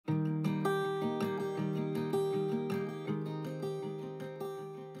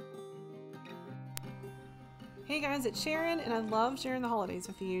Hey guys, it's Sharon and I love sharing the holidays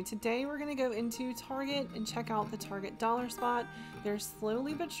with you. Today we're going to go into Target and check out the Target dollar spot. They're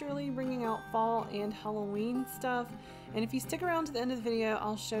slowly but surely bringing out fall and Halloween stuff. And if you stick around to the end of the video,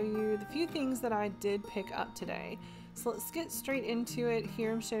 I'll show you the few things that I did pick up today. So let's get straight into it.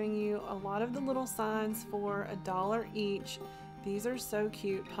 Here I'm showing you a lot of the little signs for $1 each. These are so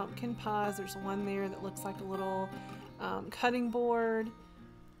cute. Pumpkin pies. There's one there that looks like a little cutting board.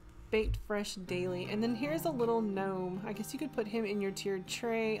 Baked fresh daily, and then here's a little gnome. I guess you could put him in your tiered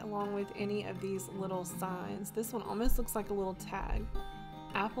tray along with any of these little signs. This one almost looks like a little tag.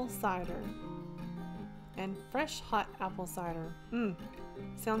 Apple cider and fresh hot apple cider.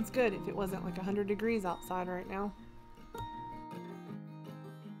 Sounds good if it wasn't like 100 degrees outside right now.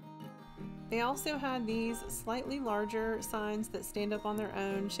 They also had these slightly larger signs that stand up on their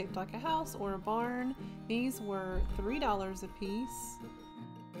own, shaped like a house or a barn. These were $3 a piece.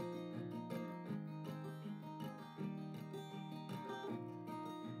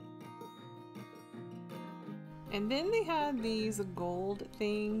 And then they had these gold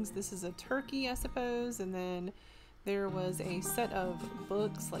things. This is a turkey, I suppose. And then there was a set of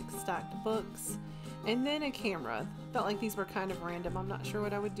books, like stacked books. And then a camera. Felt like these were kind of random. I'm not sure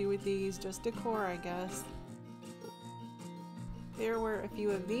what I would do with these. Just decor, I guess. There were a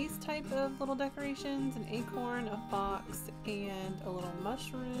few of these type of little decorations. An acorn, a fox, and a little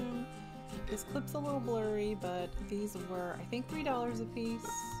mushroom. This clip's a little blurry, but these were, I think, $3 a piece.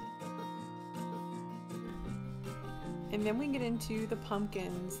 And then we get into the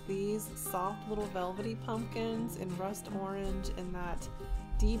pumpkins, these soft little velvety pumpkins in rust orange and that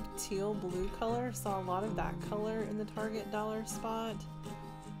deep teal blue color. Saw a lot of that color in the Target dollar spot.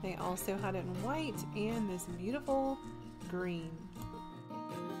 They also had it in white and this beautiful green.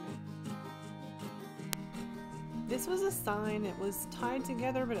 This was a sign. It was tied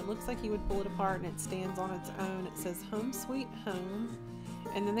together, but it looks like you would pull it apart and it stands on its own. It says Home Sweet Home.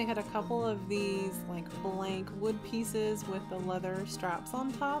 And then they had a couple of these like blank wood pieces with the leather straps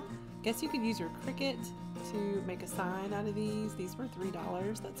on top. Guess you could use your Cricut to make a sign out of these. These were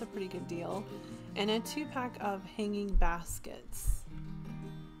 $3. That's a pretty good deal. And a 2-pack of hanging baskets.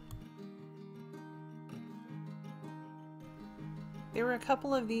 There were a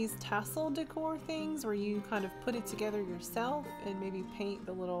couple of these tassel decor things where you kind of put it together yourself and maybe paint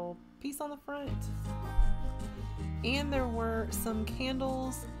the little piece on the front. And there were some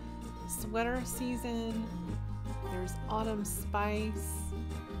candles, sweater season, there's autumn spice,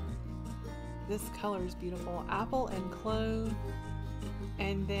 this color is beautiful, apple and clove,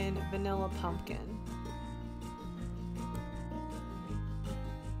 and then vanilla pumpkin.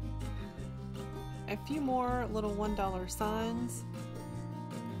 A few more little $1 signs.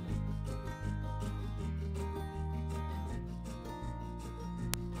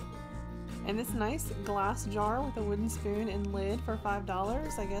 And this nice glass jar with a wooden spoon and lid for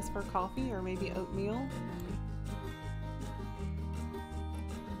 $5, I guess for coffee or maybe oatmeal.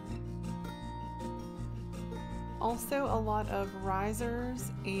 Also a lot of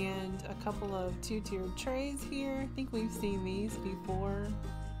risers and a couple of 2-tiered trays here. I think we've seen these before.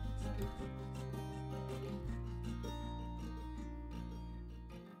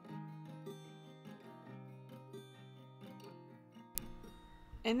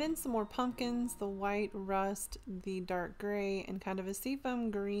 And then some more pumpkins, the white rust, the dark gray, and kind of a seafoam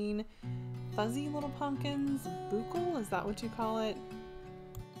green, fuzzy little pumpkins. Buccal, is that what you call it?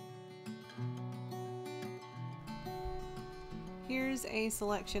 Here's a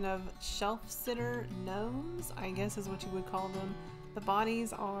selection of shelf sitter gnomes, I guess is what you would call them. The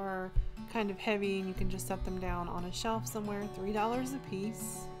bodies are kind of heavy and you can just set them down on a shelf somewhere, $3 a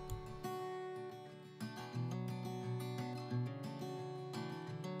piece.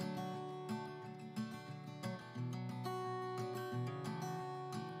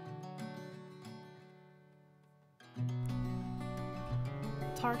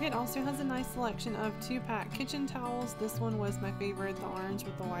 Target also has a nice selection of 2-pack kitchen towels. This one was my favorite, the orange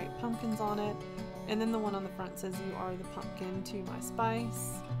with the white pumpkins on it. And then the one on the front says "You are the pumpkin to my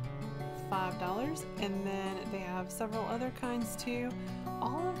spice." $5. And then they have several other kinds too.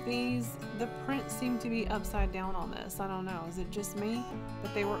 All of these, the print seemed to be upside down on this. I don't know, is it just me?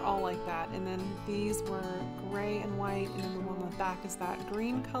 But they were all like that. And then these were gray and white, and then the one on the back is that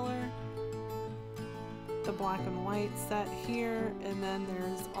green color. The black and white set here, and then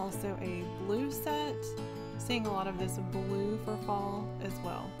there's also a blue set. Seeing a lot of this blue for fall as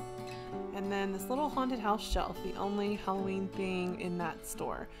well. And then this little haunted house shelf, the only Halloween thing in that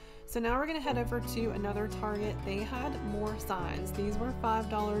store. So now we're gonna head over to another Target. They had more signs. These were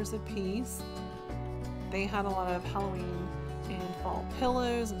 $5 a piece. They had a lot of Halloween and fall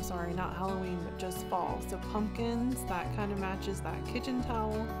pillows. I'm sorry, not Halloween, but just fall. So pumpkins, that kind of matches that kitchen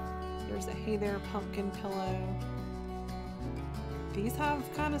towel. There's a Hey There pumpkin pillow. These have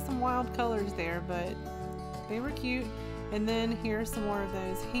kind of some wild colors there, but they were cute. And then here's some more of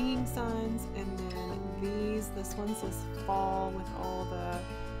those hanging signs. And then this one says fall with all the,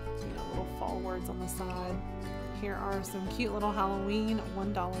 little fall words on the side. Here are some cute little Halloween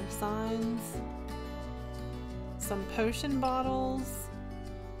 $1 signs. Some potion bottles,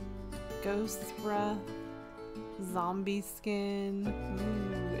 ghost breath, zombie skin,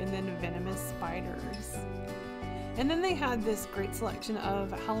 and then venomous spiders. And then they had this great selection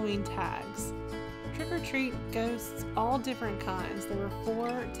of Halloween tags. Trick or treat, ghosts, all different kinds. There were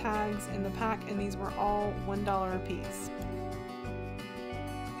 4 tags in the pack, and these were all $1 a piece.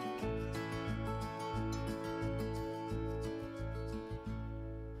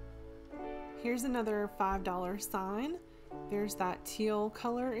 Here's another $5 sign. There's that teal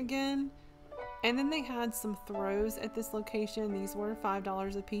color again. And then they had some throws at this location. These were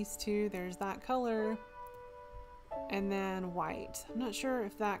 $5 a piece too. There's that color. And then white. I'm not sure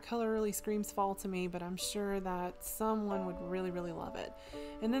if that color really screams fall to me, but I'm sure that someone would really, really love it.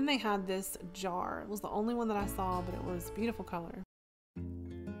 And then they had this jar. It was the only one that I saw, but it was a beautiful color.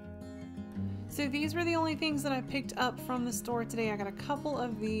 So these were the only things that I picked up from the store today. I got a couple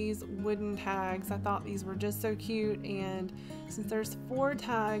of these wooden tags. I thought these were just so cute, and since there's 4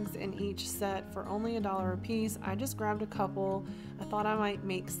 tags in each set for only $1 a piece, I just grabbed a couple. I thought I might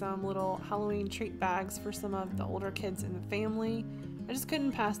make some little Halloween treat bags for some of the older kids in the family. I just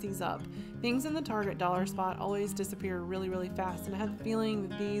couldn't pass these up. Things in the Target dollar spot always disappear really, really fast, and I have the feeling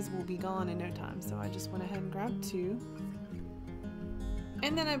that these will be gone in no time, so I just went ahead and grabbed 2.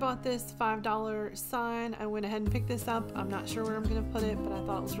 And then I bought this $5 sign. I went ahead and picked this up. I'm not sure where I'm gonna put it, but I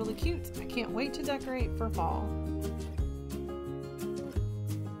thought it was really cute. I can't wait to decorate for fall.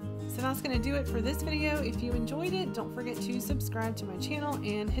 So that's gonna do it for this video. If you enjoyed it, don't forget to subscribe to my channel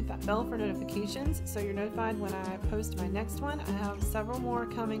and hit that bell for notifications so you're notified when I post my next one. I have several more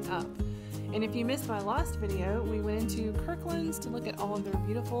coming up. And if you missed my last video, we went into Kirkland's to look at all of their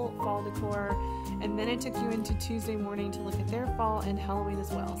beautiful fall decor, and then it took you into Tuesday morning to look at their fall and Halloween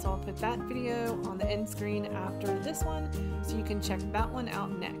as well. So I'll put that video on the end screen after this one so you can check that one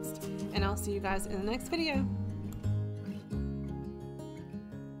out next. And I'll see you guys in the next video.